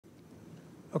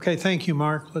Okay, thank you,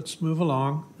 Mark. Let's move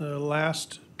along. The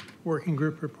last working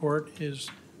group report is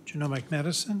genomic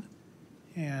medicine,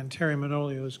 and Teri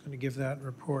Manolio is going to give that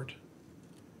report.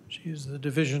 She is the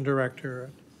division director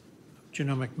of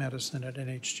genomic medicine at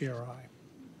NHGRI.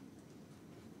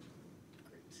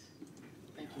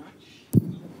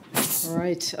 All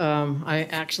right. I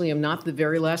actually am not the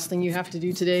very last thing you have to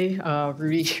do today.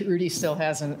 Rudy still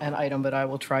has an item, but I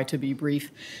will try to be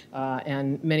brief.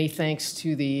 And many thanks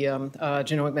to the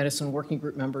genomic medicine working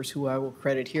group members who I will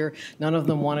credit here. None of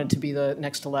them wanted to be the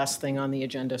next to last thing on the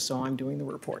agenda, so I'm doing the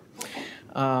report.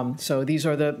 So these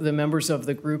are the members of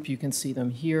the group. You can see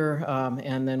them here.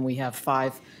 And then we have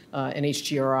 5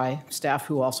 NHGRI staff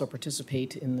who also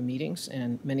participate in the meetings.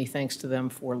 And many thanks to them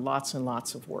for lots and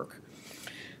lots of work.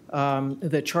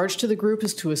 The charge to the group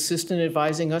is to assist in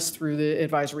advising us through the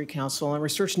advisory council on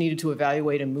research needed to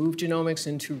evaluate and move genomics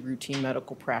into routine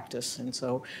medical practice. And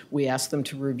so we ask them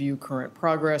to review current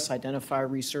progress, identify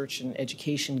research and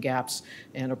education gaps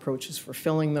and approaches for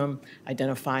filling them,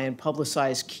 identify and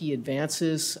publicize key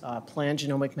advances, plan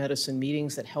genomic medicine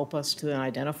meetings that help us to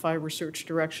identify research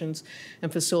directions, and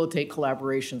facilitate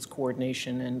collaborations,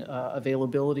 coordination, and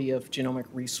availability of genomic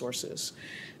resources.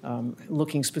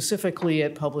 Looking specifically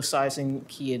at publicizing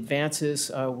key advances,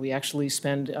 we actually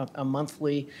spend a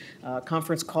monthly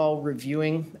conference call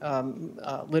reviewing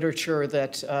literature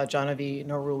that Genevieve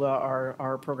Norula,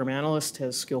 our program analyst,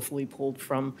 has skillfully pulled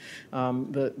from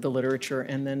the literature,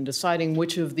 and then deciding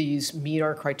which of these meet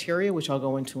our criteria, which I'll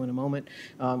go into in a moment,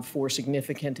 for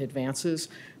significant advances.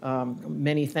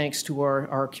 Many thanks to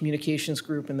our communications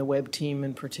group and the web team,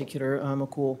 in particular,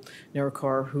 Mukul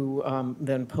Nerkar, who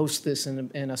then posts this in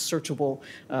a searchable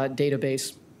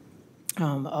database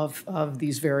of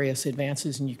these various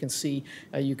advances. And you can see,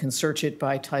 you can search it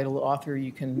by title, author,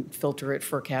 you can filter it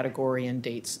for category and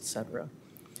dates, et cetera.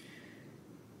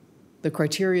 The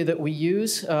criteria that we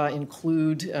use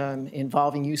include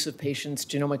involving use of patients'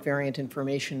 genomic variant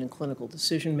information in clinical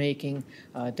decision-making,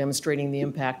 demonstrating the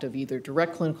impact of either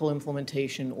direct clinical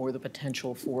implementation or the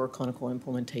potential for clinical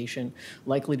implementation,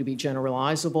 likely to be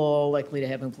generalizable, likely to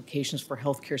have implications for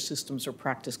healthcare systems or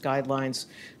practice guidelines,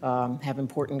 have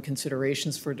important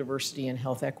considerations for diversity and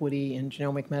health equity in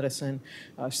genomic medicine,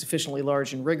 sufficiently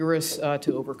large and rigorous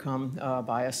to overcome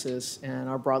biases, and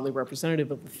are broadly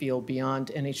representative of the field beyond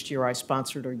NHGRI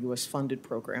sponsored or U.S. funded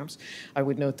programs. I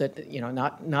would note that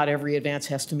not every advance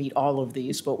has to meet all of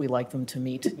these, but we like them to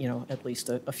meet at least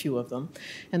a few of them.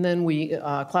 And then we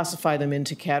classify them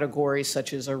into categories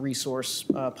such as a resource,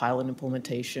 pilot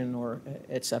implementation, or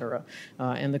et cetera.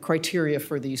 And the criteria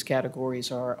for these categories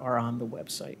are on the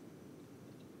website.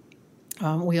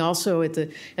 We also, at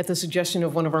the suggestion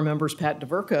of one of our members, Pat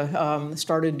DeVerka,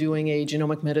 started doing a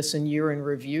genomic medicine year in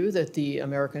review that the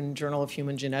American Journal of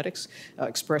Human Genetics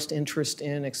expressed interest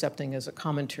in accepting as a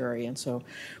commentary. And so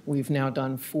we've now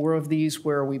done 4 of these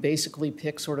where we basically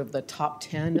pick sort of the top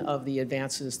 10 of the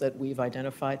advances that we've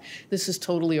identified. This is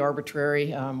totally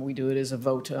arbitrary. We do it as a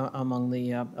vote among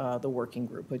the working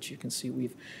group, but you can see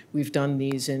we've done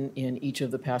these in each of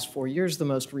the past 4 years. The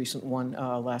most recent one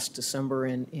last December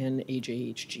in GMWG.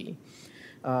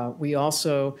 We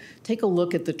also take a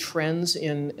look at the trends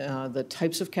in the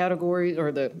types of categories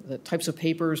or the types of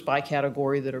papers by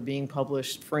category that are being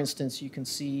published. For instance, you can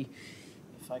see,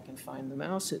 if I can find the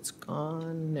mouse, it's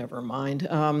gone, never mind.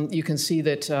 You can see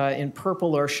that in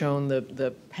purple are shown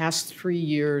the past 3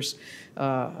 years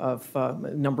of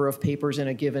number of papers in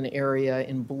a given area.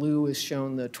 In blue is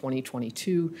shown the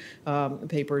 2022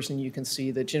 papers, and you can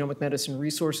see that genomic medicine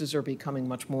resources are becoming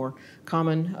much more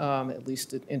common, at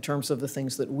least in terms of the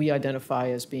things that we identify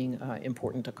as being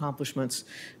important accomplishments,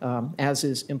 as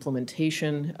is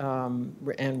implementation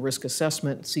and risk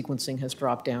assessment. Sequencing has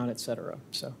dropped down, et cetera.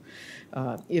 So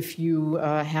if you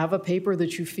have a paper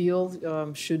that you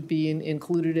feel should be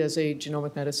included as a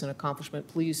genomic medicine accomplishment,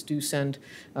 please do send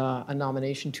a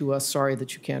nomination to us. Sorry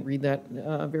that you can't read that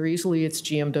very easily. It's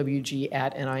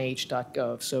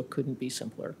gmwg@nih.gov, so it couldn't be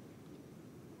simpler.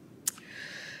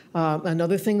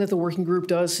 Another thing that the working group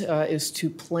does is to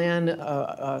plan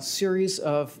a series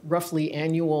of roughly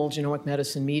annual genomic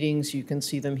medicine meetings. You can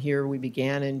see them here. We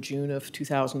began in June of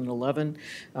 2011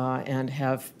 and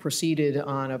have proceeded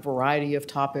on a variety of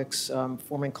topics,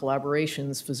 forming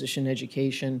collaborations, physician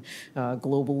education,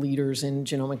 global leaders in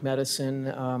genomic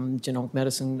medicine,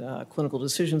 clinical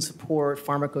decision support,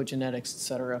 pharmacogenetics, et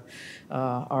cetera.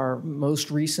 Our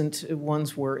most recent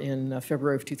ones were in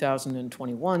February of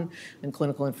 2021 in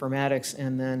clinical informatics,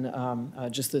 and then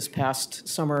just this past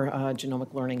summer,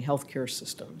 genomic learning healthcare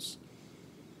systems.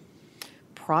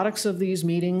 products of these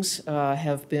meetings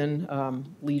have been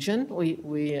legion.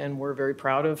 We're very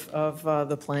proud of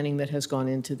the planning that has gone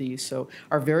into these. So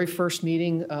our very first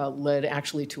meeting led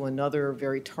actually to another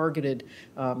very targeted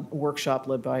workshop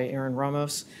led by Aaron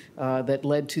Ramos that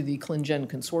led to the ClinGen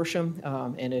Consortium,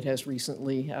 and it has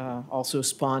recently also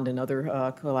spawned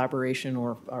another collaboration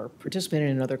or participated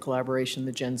in another collaboration,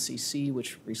 the GenCC,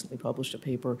 which recently published a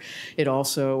paper. It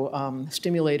also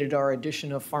stimulated our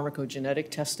addition of pharmacogenetic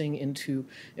testing into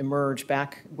eMERGE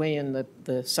back way in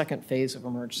the second phase of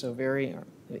eMERGE, so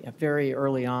very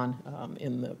early on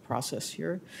in the process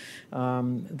here.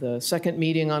 The second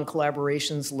meeting on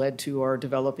collaborations led to our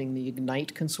developing the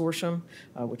IGNITE Consortium,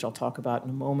 which I'll talk about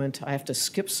in a moment. I have to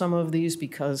skip some of these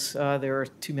because there are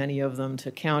too many of them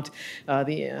to count.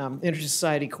 The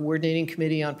Intersociety Coordinating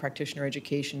Committee on Practitioner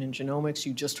Education in Genomics,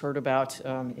 you just heard about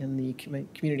in the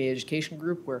Community Education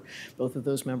Group, where both of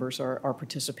those members are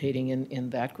participating in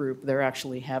that group. They're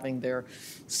actually having their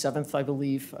 7th, I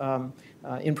believe,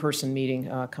 in-person meeting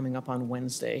coming up on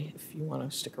Wednesday, if you want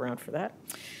to stick around for that.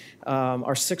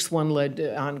 Our 6th one led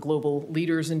on global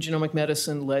leaders in genomic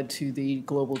medicine, led to the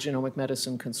Global Genomic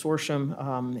Medicine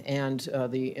Consortium and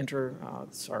the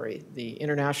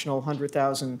International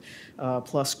 100,000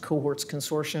 plus cohorts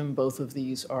consortium. Both of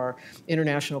these are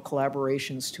international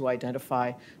collaborations to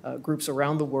identify groups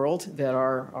around the world that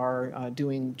are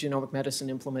doing genomic medicine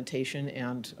implementation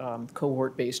and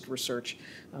cohort-based research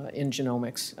in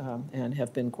genomics and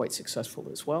have been quite successful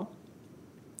as well.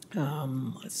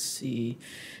 Let's see.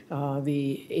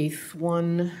 The 8th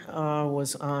one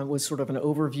was sort of an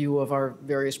overview of our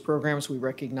various programs. We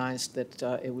recognized that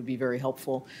it would be very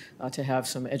helpful to have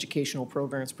some educational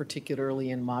programs,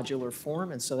 particularly in modular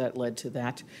form, and so that led to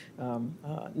that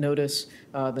notice.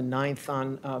 The 9th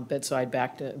on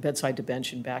bedside to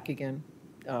bench and back again.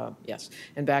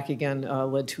 And back again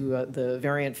led to the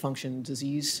variant function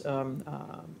disease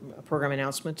program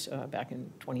announcement back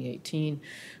in 2018.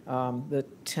 The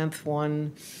 10th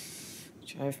one,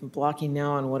 which I've been blocking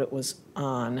now on what it was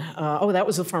on. That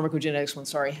was the pharmacogenetics one,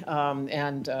 sorry.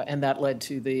 And that led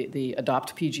to the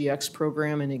Adopt PGX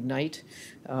program in IGNITE.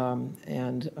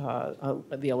 And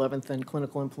the 11th and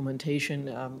clinical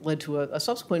implementation led to a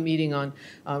subsequent meeting on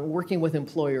working with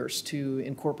employers to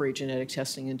incorporate genetic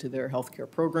testing into their healthcare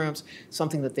programs,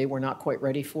 something that they were not quite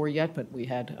ready for yet, but we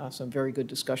had some very good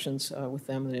discussions with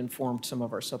them that informed some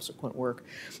of our subsequent work.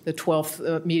 The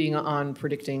 12th meeting on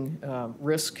predicting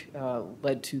risk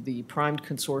led to the PRIMED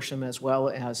Consortium, as well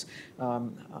as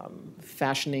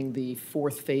fashioning the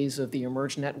 4th phase of the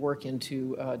eMERGE network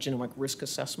into genomic risk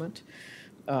assessment.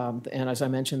 And as I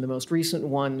mentioned, the most recent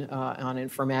one on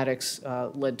informatics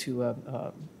led to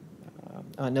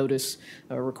a notice,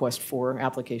 a request for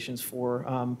applications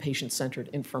for patient-centered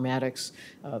informatics.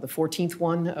 The 14th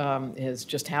one has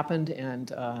just happened,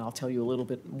 and I'll tell you a little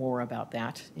bit more about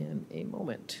that in a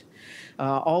moment.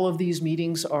 All of these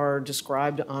meetings are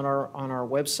described on our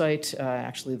website.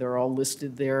 Actually, they're all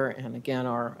listed there, and again,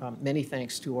 our many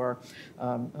thanks to our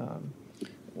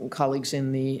colleagues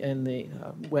in the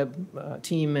web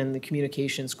team and the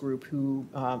communications group who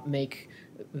make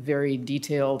very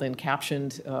detailed and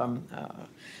captioned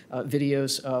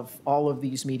videos of all of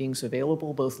these meetings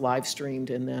available, both live streamed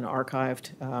and then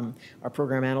archived. Our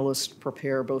program analysts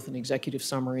prepare both an executive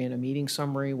summary and a meeting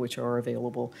summary, which are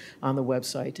available on the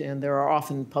website, and there are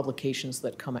often publications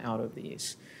that come out of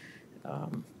these.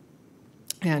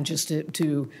 And just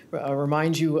to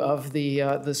remind you of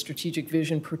the strategic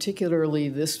vision, particularly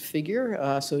this figure.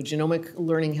 So genomic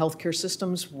learning healthcare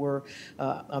systems were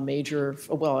a major,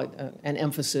 an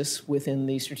emphasis within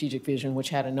the strategic vision, which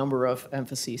had a number of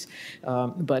emphases.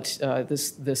 But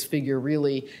this figure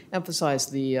really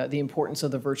emphasized the importance of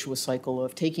the virtuous cycle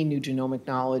of taking new genomic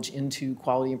knowledge into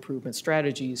quality improvement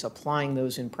strategies, applying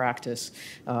those in practice,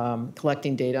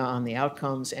 collecting data on the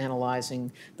outcomes,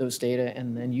 analyzing those data,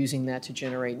 and then using that to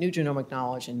generate new genomic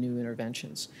knowledge and new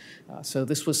interventions. So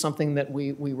this was something that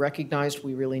we recognized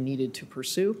we really needed to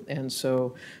pursue. And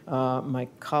so my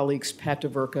colleagues Pat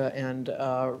DeVerka and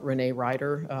Renee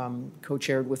Ryder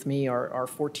co-chaired with me our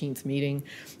 14th meeting,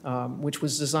 which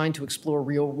was designed to explore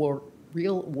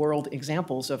real-world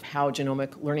examples of how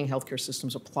genomic learning healthcare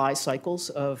systems apply cycles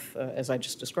of, as I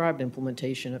just described,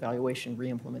 implementation, evaluation,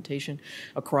 re-implementation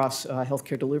across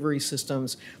healthcare delivery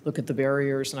systems, look at the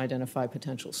barriers and identify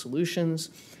potential solutions,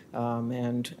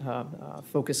 and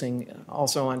focusing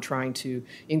also on trying to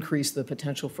increase the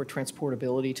potential for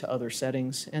transportability to other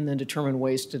settings, and then determine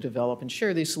ways to develop and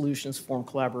share these solutions, form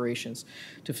collaborations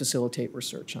to facilitate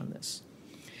research on this.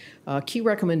 Key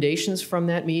recommendations from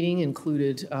that meeting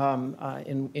included,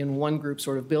 in one group,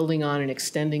 sort of building on and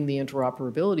extending the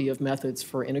interoperability of methods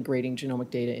for integrating genomic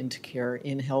data into care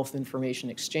in health information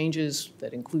exchanges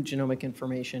that include genomic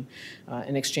information,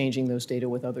 and exchanging those data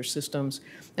with other systems,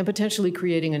 and potentially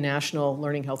creating a national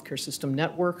learning healthcare system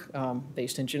network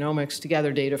based in genomics to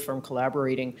gather data from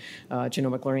collaborating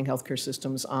genomic learning healthcare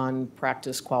systems on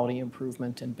practice, quality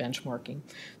improvement, and benchmarking.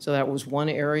 So that was one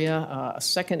area. A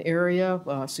second area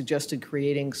suggested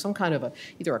creating some kind of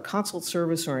either a consult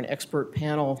service or an expert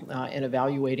panel and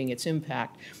evaluating its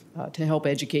impact to help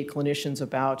educate clinicians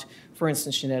about, for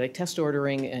instance, genetic test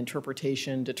ordering,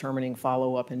 interpretation, determining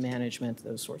follow-up and management,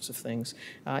 those sorts of things,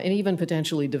 and even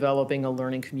potentially developing a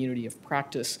learning community of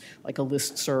practice like a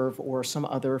listserv or some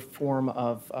other form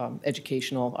of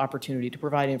educational opportunity to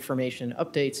provide information,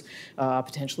 updates,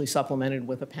 potentially supplemented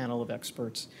with a panel of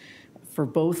experts. For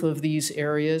both of these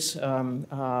areas,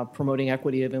 promoting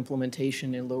equity of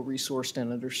implementation in low-resourced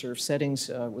and underserved settings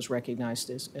was recognized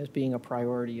as being a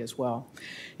priority as well.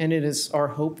 And it is our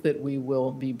hope that we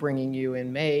will be bringing you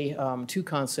in May two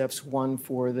concepts, one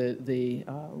for the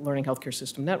Learning Healthcare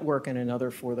System Network and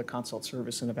another for the consult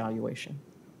service and evaluation.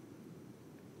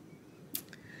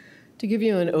 To give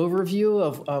you an overview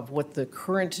of what the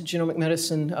current genomic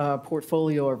medicine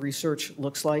portfolio of research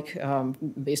looks like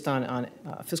based on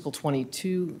fiscal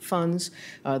 22 funds,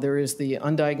 there is the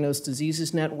Undiagnosed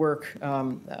Diseases Network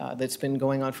that's been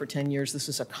going on for 10 years. This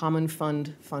is a common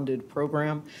fund funded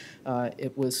program.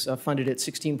 It was funded at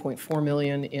 $16.4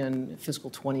 million in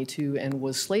fiscal 22 and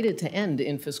was slated to end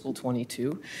in fiscal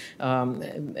 22.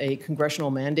 A congressional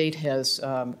mandate has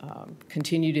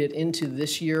continued it into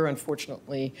this year,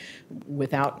 unfortunately,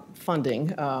 without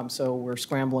funding, so we're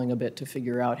scrambling a bit to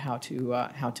figure out how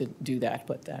to do that,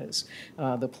 but that is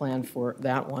the plan for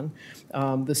that one.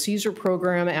 The CSER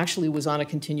program actually was on a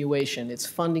continuation. Its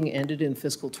funding ended in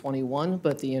fiscal 21,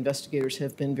 but the investigators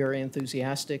have been very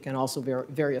enthusiastic and also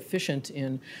very efficient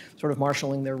in sort of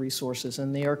marshaling their resources,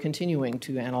 and they are continuing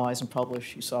to analyze and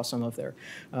publish. You saw some of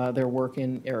their work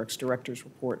in Eric's director's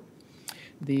report.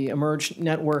 The Emerge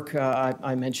network,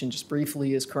 I mentioned just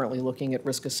briefly, is currently looking at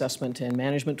risk assessment and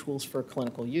management tools for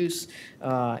clinical use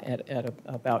at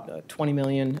about $20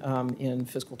 million in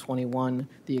fiscal 21.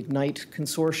 The Ignite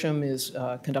Consortium is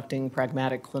conducting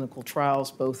pragmatic clinical trials,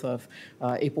 both of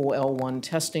APOL1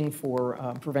 testing for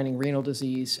preventing renal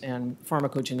disease and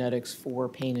pharmacogenetics for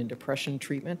pain and depression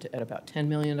treatment at about $10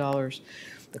 million.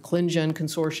 The ClinGen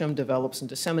Consortium develops and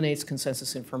disseminates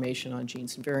consensus information on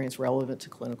genes and variants relevant to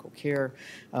clinical care.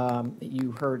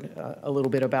 You heard a little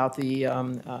bit about the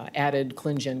added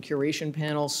ClinGen curation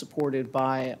panels supported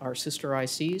by our sister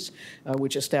ICs,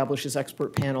 which establishes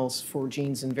expert panels for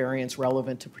genes and variants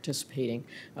relevant to participating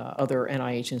other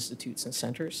NIH institutes and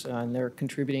centers. And they're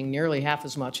contributing nearly half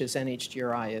as much as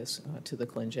NHGRI is to the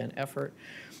ClinGen effort.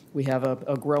 We have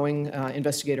a growing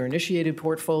investigator-initiated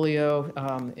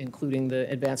portfolio, including the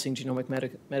Advancing Genomic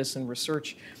Medicine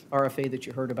Research, RFA, that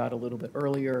you heard about a little bit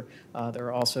earlier. There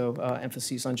are also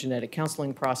emphases on genetic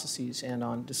counseling processes and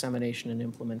on dissemination and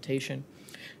implementation.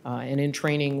 And in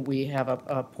training, we have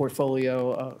a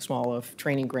portfolio, small, of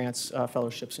training grants,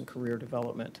 fellowships, and career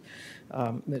development.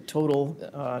 The total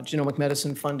genomic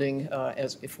medicine funding,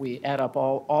 as if we add up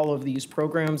all of these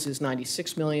programs, is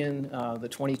 $96 million. The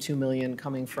 $22 million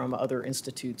coming from other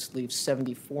institutes leaves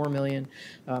 $74 million,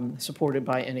 supported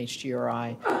by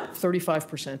NHGRI.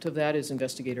 35% of that is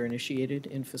investigator-initiated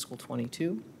in fiscal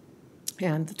 22.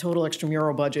 And the total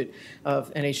extramural budget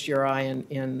of NHGRI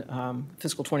in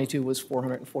fiscal 22 was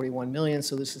 $441 million,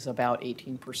 so this is about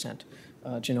 18%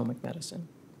 genomic medicine.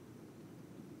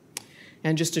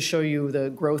 And just to show you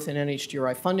the growth in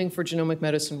NHGRI funding for genomic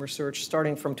medicine research,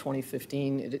 starting from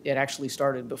 2015, it actually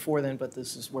started before then, but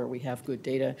this is where we have good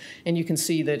data. And you can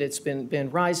see that it's been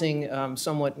rising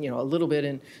somewhat, a little bit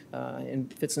in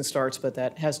fits and starts, but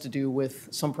that has to do with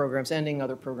some programs ending,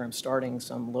 other programs starting,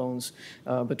 some loans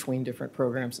between different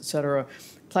programs, et cetera.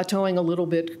 Plateauing a little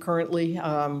bit currently,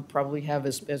 probably have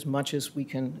as much as we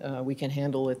can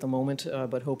handle at the moment,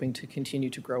 but hoping to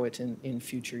continue to grow it in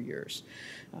future years.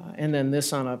 And then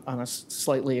this on a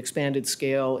slightly expanded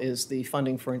scale is the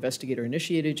funding for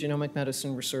investigator-initiated genomic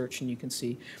medicine research, and you can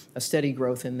see a steady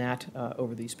growth in that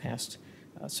over these past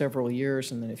several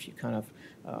years. And then if you kind of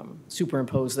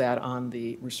superimpose that on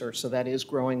the research, so that is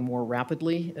growing more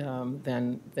rapidly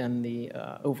than the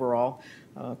overall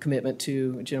commitment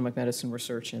to genomic medicine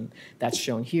research, and that's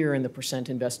shown here in the percent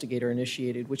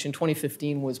investigator-initiated, which in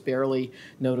 2015 was barely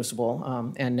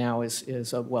noticeable, and now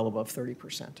is well above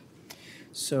 30%.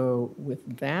 So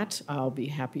with that, I'll be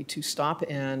happy to stop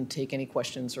and take any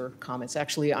questions or comments.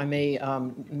 Actually, I may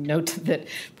note that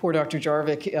poor Dr.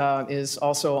 Jarvik is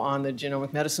also on the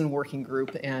Genomic Medicine Working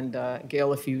Group. And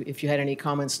Gail, if you had any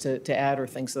comments to add or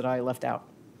things that I left out.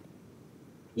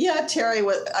 Yeah, Terry,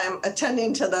 I'm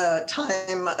attending to the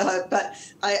time, but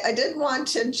I did want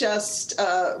to just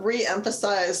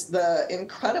re-emphasize the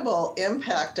incredible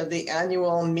impact of the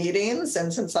annual meetings.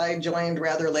 And since I joined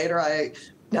rather later, I'm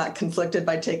not conflicted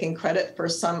by taking credit for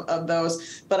some of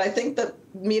those. But I think the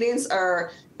meetings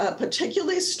are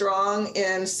particularly strong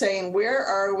in saying, where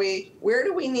are we? Where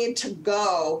do we need to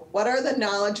go? What are the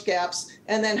knowledge gaps?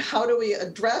 And then how do we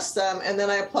address them? And then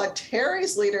I applaud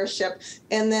Teri's leadership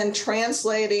in then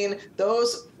translating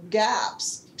those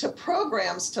gaps to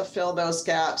programs to fill those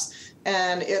gaps.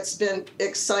 And it's been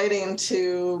exciting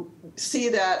to see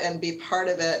that and be part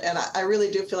of it. And I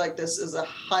really do feel like this is a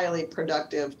highly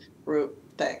productive group.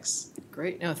 Thanks.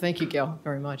 Great. No, thank you, Gail,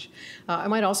 very much. I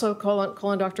might also call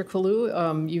on Dr.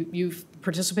 Kalu. You've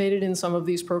participated in some of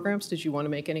these programs. Did you want to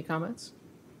make any comments?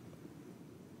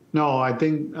 No, I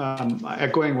think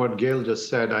echoing what Gail just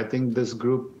said, I think this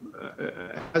group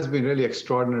has been really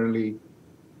extraordinarily,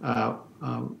 I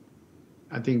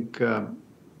think,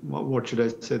 what should I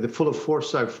say, the full of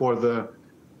foresight for the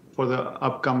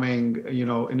upcoming,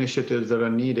 initiatives that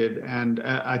are needed. And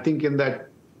I think in that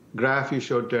graph you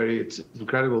showed, Teri, it's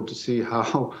incredible to see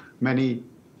how many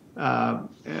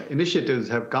initiatives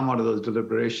have come out of those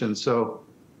deliberations. So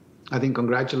I think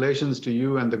congratulations to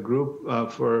you and the group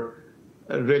for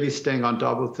really staying on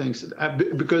top of things.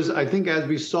 Because I think as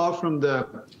we saw from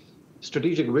the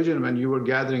strategic vision when you were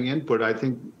gathering input, I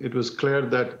think it was clear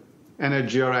that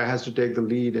NHGRI has to take the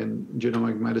lead in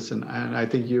genomic medicine. And I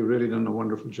think you've really done a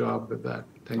wonderful job with that.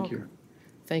 Thank you.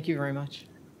 Thank you very much.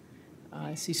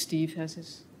 I see Steve has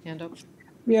his hand up.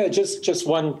 Yeah, just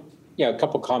one, a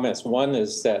couple comments. One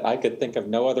is that I could think of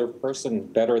no other person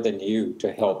better than you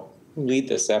to help lead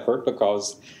this effort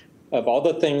because of all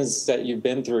the things that you've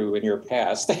been through in your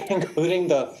past, including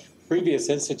the previous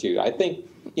institute. I think,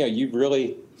 you've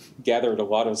really gathered a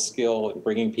lot of skill in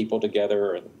bringing people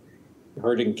together and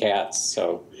herding cats.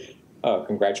 So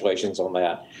congratulations on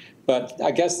that. But I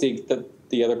guess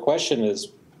the other question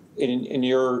is, in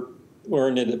your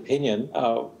learned opinion,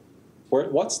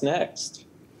 what's next?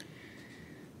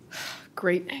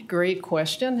 Great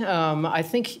question. I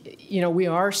think, we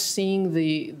are seeing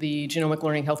the genomic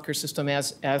learning healthcare system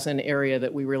as an area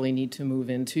that we really need to move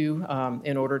into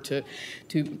in order to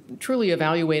truly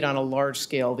evaluate on a large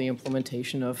scale the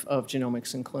implementation of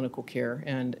genomics in clinical care.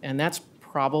 And that's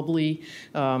probably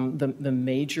the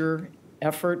major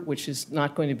effort, which is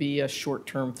not going to be a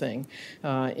short-term thing.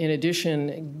 In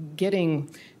addition, getting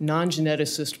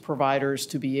non-geneticist providers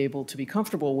to be able to be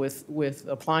comfortable with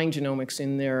applying genomics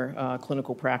in their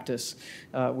clinical practice,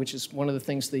 which is one of the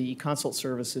things the consult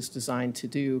service is designed to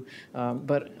do.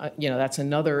 But that's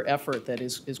another effort that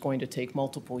is going to take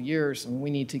multiple years, and we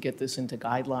need to get this into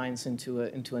guidelines,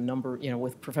 into a number,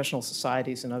 with professional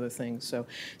societies and other things.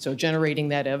 So generating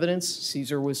that evidence,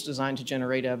 CSER was designed to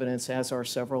generate evidence, as are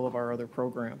several of our other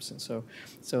programs. And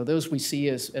so those we see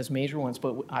as major ones.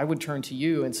 But I would turn to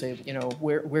you and say,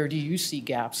 where do you see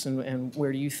gaps and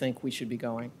where do you think we should be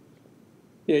going?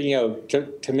 Yeah,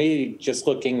 to me, just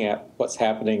looking at what's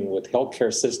happening with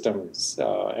healthcare systems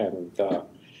and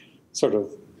sort of,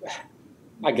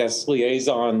 I guess,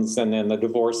 liaisons and then the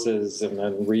divorces and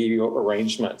then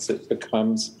rearrangements, it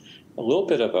becomes a little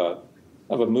bit of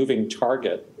a moving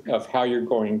target of how you're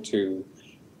going to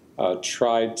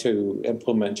try to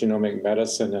implement genomic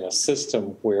medicine in a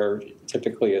system where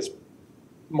typically is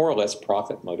more or less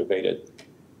profit motivated.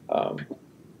 And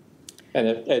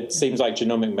it seems like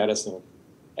genomic medicine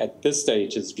at this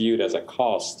stage is viewed as a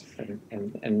cost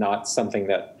and not something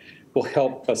that will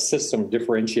help a system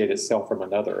differentiate itself from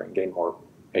another and gain more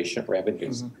patient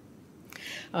revenues. Mm-hmm.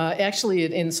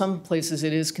 Actually, in some places,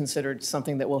 it is considered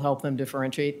something that will help them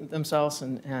differentiate themselves,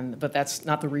 but that's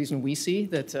not the reason we see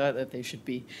that they should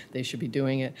be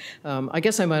doing it. I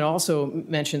guess I might also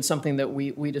mention something that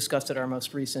we discussed at our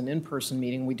most recent in-person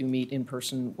meeting. We do meet in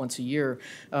person once a year.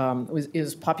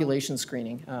 Is population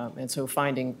screening, and so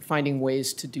finding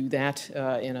ways to do that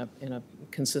in a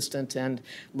consistent and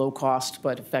low cost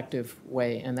but effective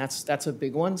way, and that's a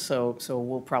big one. So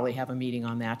we'll probably have a meeting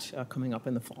on that coming up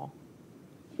in the fall.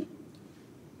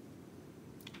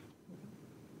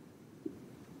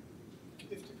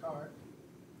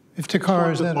 If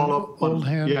Takar is that an old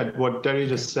hand? Yeah, what Teri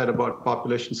just said about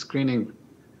population screening.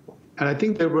 And I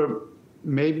think there were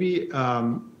maybe,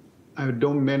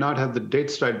 may not have the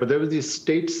dates right, but there were these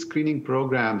state screening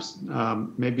programs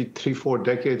maybe 3-4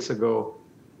 decades ago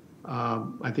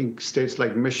I think states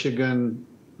like Michigan,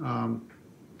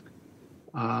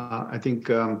 I think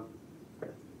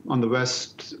on the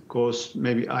West Coast,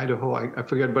 maybe Idaho, I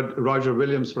forget, but Roger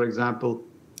Williams, for example,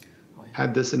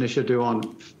 had this initiative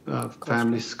on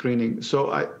family screening.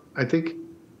 So I think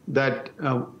that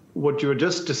what you were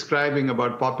just describing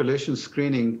about population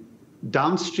screening,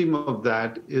 downstream of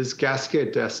that is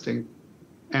cascade testing.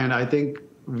 And I think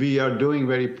we are doing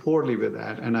very poorly with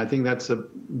that. And I think that's a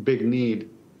big need.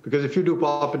 Because if you do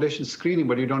population screening,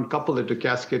 but you don't couple it to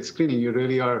cascade screening, you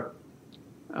really are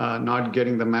not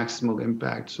getting the maximal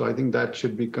impact. So I think that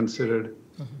should be considered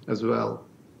as well.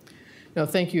 No,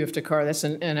 thank you, Iftikhar. That's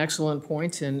an excellent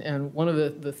point. And one of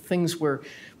the things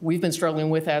we've been struggling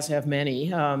with, as have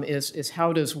many, is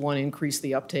how does one increase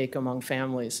the uptake among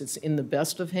families? It's in the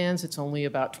best of hands, it's only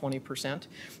about 20%.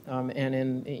 And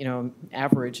in,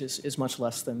 average is much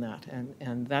less than that.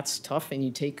 And that's tough. And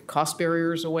you take cost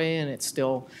barriers away and it's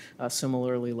still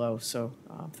similarly low. So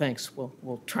thanks.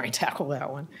 We'll try and tackle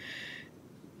that one.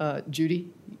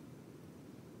 Judy?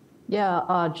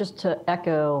 Yeah, just to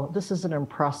echo, this is an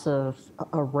impressive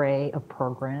array of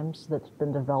programs that's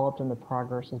been developed and the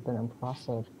progress has been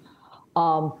impressive.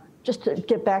 Just to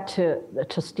get back to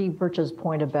Steve Birch's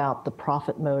point about the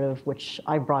profit motive, which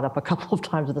I brought up a couple of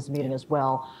times at this meeting as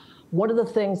well, one of the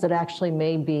things that actually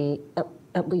may be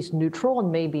at least neutral and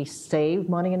maybe save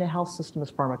money in the health system is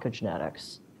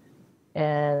pharmacogenetics.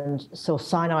 And so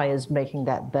Sinai is making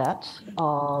that bet.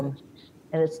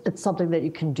 And it's something that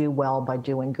you can do well by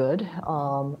doing good.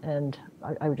 And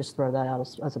I would just throw that out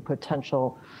as a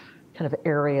potential kind of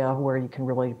area where you can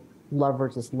really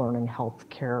leverage this learning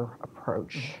healthcare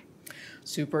approach.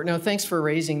 Super. No, thanks for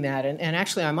raising that. And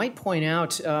actually, I might point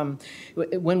out,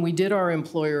 when we did our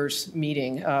employers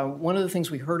meeting, one of the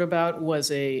things we heard about was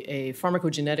a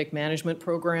pharmacogenetic management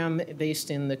program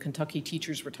based in the Kentucky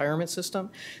Teachers Retirement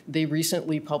System. They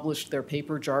recently published their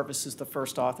paper. Jarvis is the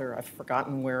first author. I've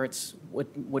forgotten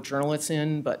what journal it's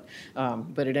in, but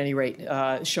at any rate,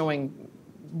 showing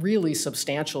really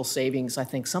substantial savings, I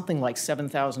think something like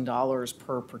 $7,000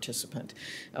 per participant.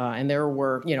 And there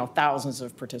were, thousands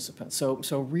of participants.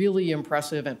 So really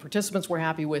impressive, and participants were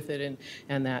happy with it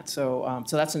and that. So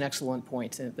that's an excellent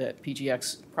point that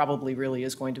PGX probably really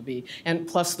is going to be. And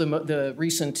plus the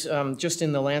recent, just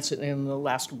in the Lancet in the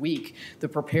last week, the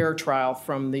PREPARE trial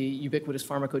from the Ubiquitous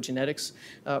Pharmacogenetics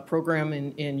program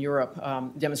in Europe,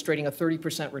 demonstrating a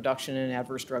 30% reduction in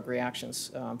adverse drug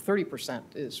reactions. 30%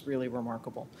 is really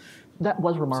remarkable. That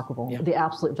was remarkable. Yeah. The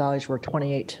absolute values were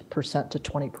 28% to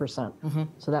 20%.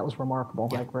 So that was remarkable.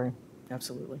 Yeah. I agree.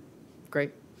 Absolutely.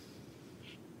 Great.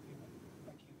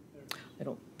 I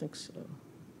don't think so.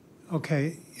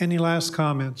 Okay, any last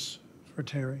comments for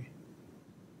Teri?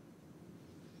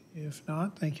 If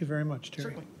not, thank you very much, Teri.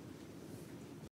 Certainly.